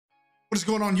What is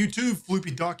going on YouTube?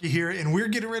 Floopy Donkey here, and we're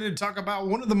getting ready to talk about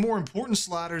one of the more important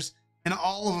sliders in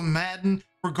all of Madden,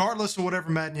 regardless of whatever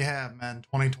Madden you have, Madden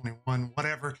 2021,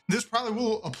 whatever. This probably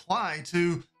will apply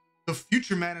to the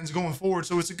future Maddens going forward,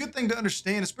 so it's a good thing to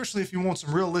understand, especially if you want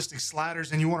some realistic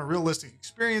sliders and you want a realistic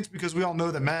experience, because we all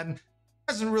know that Madden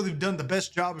hasn't really done the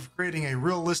best job of creating a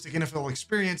realistic NFL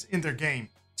experience in their game.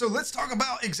 So let's talk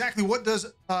about exactly what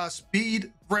does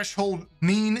speed threshold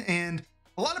mean, and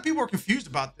a lot of people are confused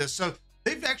about this. So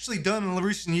they've actually done in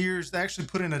recent years, they actually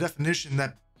put in a definition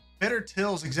that better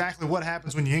tells exactly what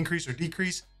happens when you increase or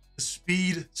decrease the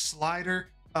speed slider.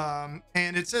 And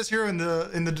it says here in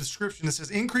the description, it says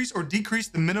increase or decrease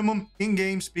the minimum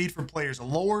in-game speed for players. A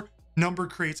lower number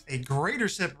creates a greater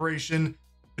separation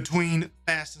between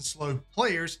fast and slow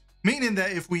players, meaning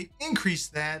that if we increase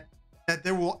that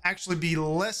there will actually be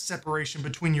less separation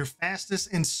between your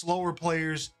fastest and slower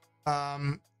players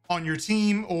on your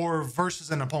team or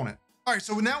versus an opponent. All right,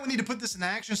 so now we need to put this in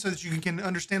action so that you can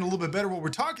understand a little bit better what we're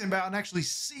talking about and actually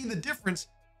see the difference.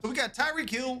 So we got Tyreek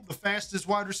Hill, the fastest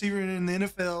wide receiver in the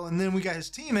NFL, and then we got his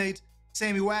teammate,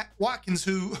 Sammy Watkins,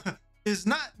 who is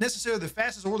not necessarily the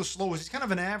fastest or the slowest. He's kind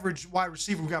of an average wide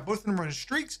receiver. We got both of them running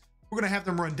streaks. We're going to have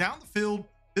them run down the field.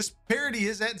 This parity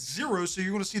is at 0, so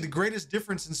you're going to see the greatest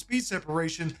difference in speed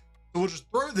separation. So we'll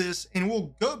just throw this, and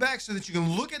we'll go back so that you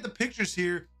can look at the pictures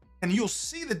here, and you'll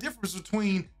see the difference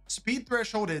between speed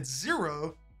threshold at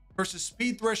 0 versus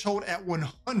speed threshold at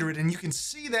 100. And you can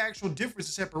see the actual difference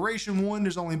in separation. One,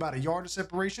 there's only about a yard of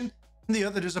separation, and the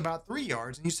other, there's about 3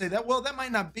 yards. And you say that, well, that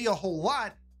might not be a whole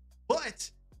lot, but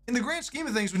in the grand scheme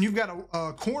of things, when you've got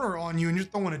a corner on you and you're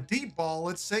throwing a deep ball,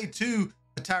 let's say to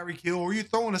a Tyreek Hill, or you're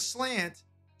throwing a slant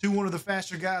to one of the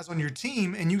faster guys on your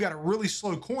team, and you got a really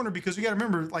slow corner, because you got to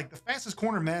remember, like, the fastest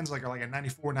corner man's like a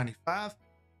 94, 95.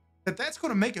 That's going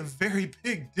to make a very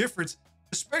big difference,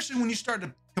 especially when you start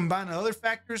to combine other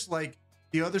factors like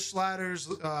the other sliders,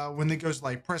 when it goes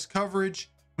like press coverage,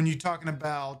 when you're talking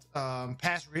about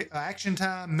pass action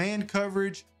time, man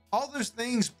coverage, all those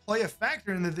things play a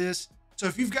factor into this. So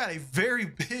if you've got a very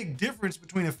big difference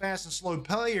between a fast and slow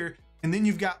player, and then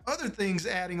you've got other things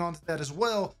adding on to that as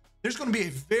well, there's going to be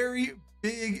a very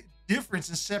big difference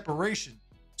in separation.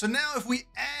 So now if we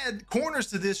add corners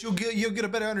to this, you'll get a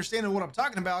better understanding of what I'm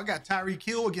talking about. I got Tyreek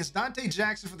Hill against Dante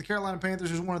Jackson for the Carolina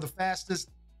Panthers, who's one of the fastest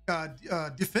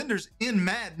defenders in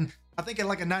Madden. I think at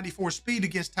like a 94 speed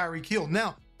against Tyreek Hill.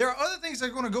 Now, there are other things that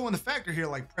are going to go in the factor here,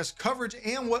 like press coverage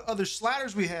and what other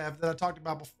sliders we have that I talked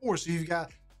about before. So you've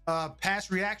got pass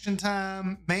reaction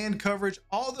time, man coverage,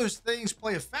 all those things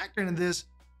play a factor into this.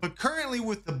 But currently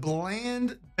with the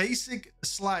bland basic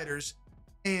sliders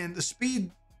and the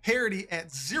speed parity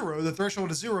at 0, the threshold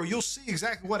is 0, you'll see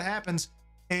exactly what happens.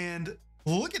 And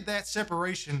look at that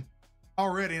separation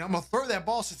already. And I'm going to throw that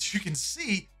ball so that you can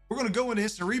see. We're going to go into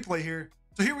instant replay here.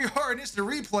 So here we are in instant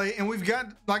replay, and we've got,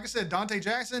 like I said, Dante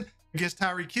Jackson against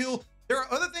Tyreek Hill. There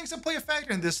are other things that play a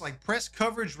factor in this, like press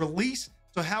coverage release.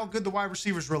 So how good the wide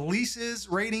receiver's release is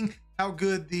rating, how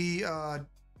good the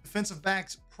defensive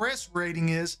back's press rating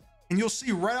is. And you'll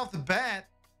see right off the bat,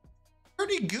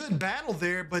 pretty good battle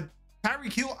there, but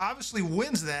Tyreek Hill obviously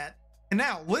wins that. And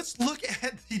now let's look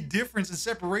at the difference in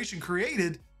separation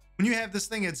created when you have this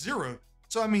thing at 0.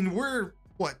 So, I mean, we're,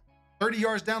 what, 30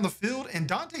 yards down the field, and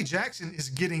Dante Jackson is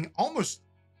getting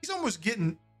he's almost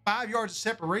getting 5 yards of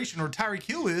separation, or Tyreek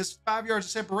Hill is 5 yards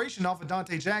of separation off of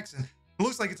Dante Jackson. It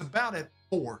looks like it's about at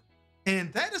 4.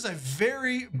 And that is a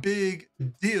very big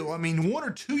deal. I mean, 1 or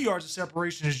 2 yards of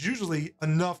separation is usually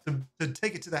enough to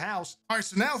take it to the house. All right,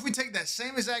 so now if we take that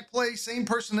same exact play, same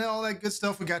personnel, all that good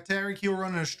stuff, we got Tyreek Hill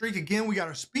running a streak again. We got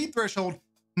our speed threshold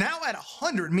now at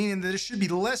 100, meaning that there should be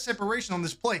less separation on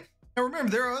this play. Now remember,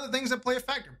 there are other things that play a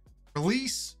factor.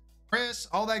 Release, press,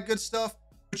 all that good stuff.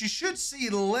 But you should see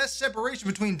less separation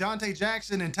between Dante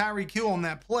Jackson and Tyreek Hill on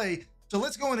that play. So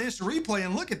let's go into instant replay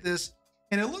and look at this.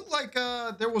 And it looked like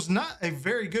there was not a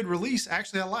very good release.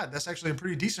 Actually, I lied. That's actually a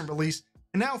pretty decent release.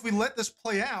 And now if we let this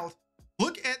play out,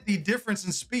 look at the difference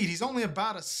in speed. He's only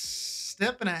about a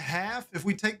step and a half. If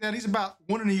we take that, he's about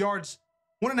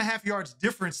 1.5 yards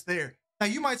difference there. Now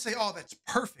you might say, oh, that's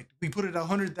perfect. We put it at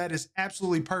 100. That is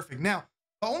absolutely perfect. Now,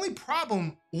 the only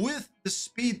problem with the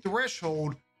speed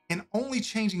threshold and only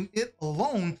changing it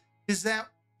alone is that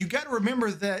you got to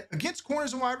remember that against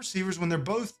corners and wide receivers, when they're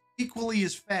both equally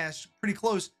as fast, pretty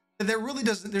close, that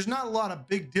there's not a lot of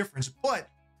big difference. But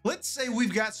let's say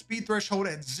we've got speed threshold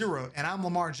at 0, and I'm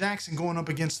Lamar Jackson going up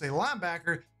against a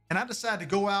linebacker, and I decide to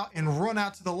go out and run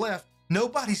out to the left.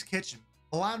 Nobody's catching me.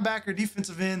 The linebacker,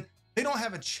 defensive end, they don't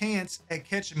have a chance at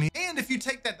catching me. And if you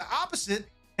take that the opposite,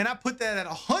 and I put that at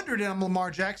 100 and I'm Lamar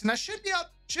Jackson, I should be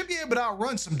able to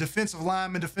outrun some defensive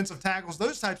linemen, defensive tackles,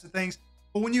 those types of things.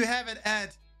 But when you have it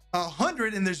at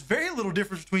 100 and there's very little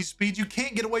difference between speeds, you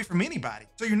can't get away from anybody.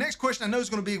 So your next question I know is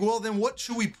going to be, well, then what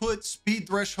should we put speed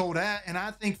threshold at? And I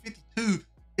think 52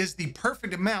 is the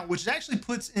perfect amount, which actually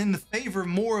puts in the favor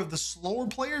more of the slower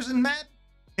players in Madden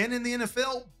and in the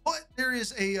NFL. But there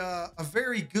is a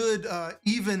very good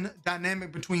even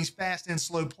dynamic between fast and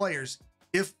slow players.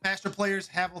 If faster players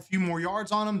have a few more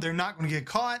yards on them, they're not going to get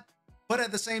caught. But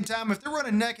at the same time, if they're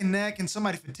running neck and neck and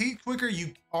somebody fatigues quicker,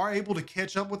 you are able to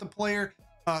catch up with the player.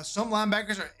 Some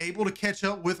linebackers are able to catch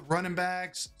up with running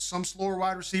backs, some slower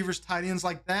wide receivers, tight ends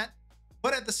like that.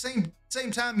 But at the same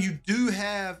time, you do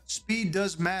have speed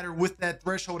does matter with that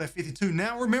threshold at 52.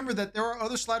 Now, remember that there are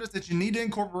other sliders that you need to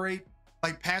incorporate,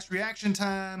 like pass reaction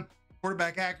time,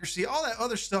 quarterback accuracy, all that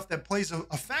other stuff that plays a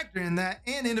factor in that,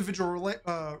 and individual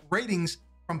ratings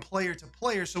from player to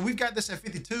player. So we've got this at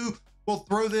 52. We'll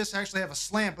throw this, actually have a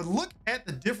slant, but look at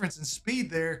the difference in speed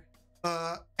there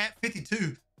at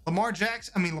 52.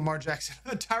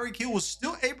 Tyreek Hill was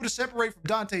still able to separate from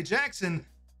Dante Jackson,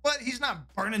 but he's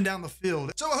not burning down the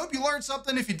field. So I hope you learned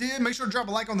something. If you did, make sure to drop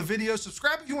a like on the video.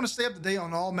 Subscribe if you want to stay up to date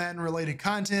on all Madden related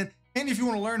content. And if you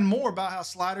want to learn more about how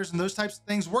sliders and those types of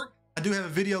things work, I do have a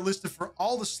video listed for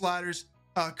all the sliders.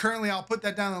 Currently, I'll put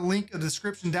that down in the link in the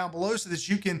description down below so that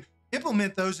you can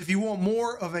implement those if you want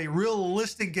more of a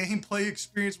realistic gameplay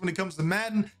experience when it comes to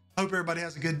Madden. I hope everybody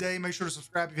has a good day. Make sure to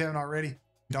subscribe if you haven't already.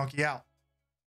 Donkey out.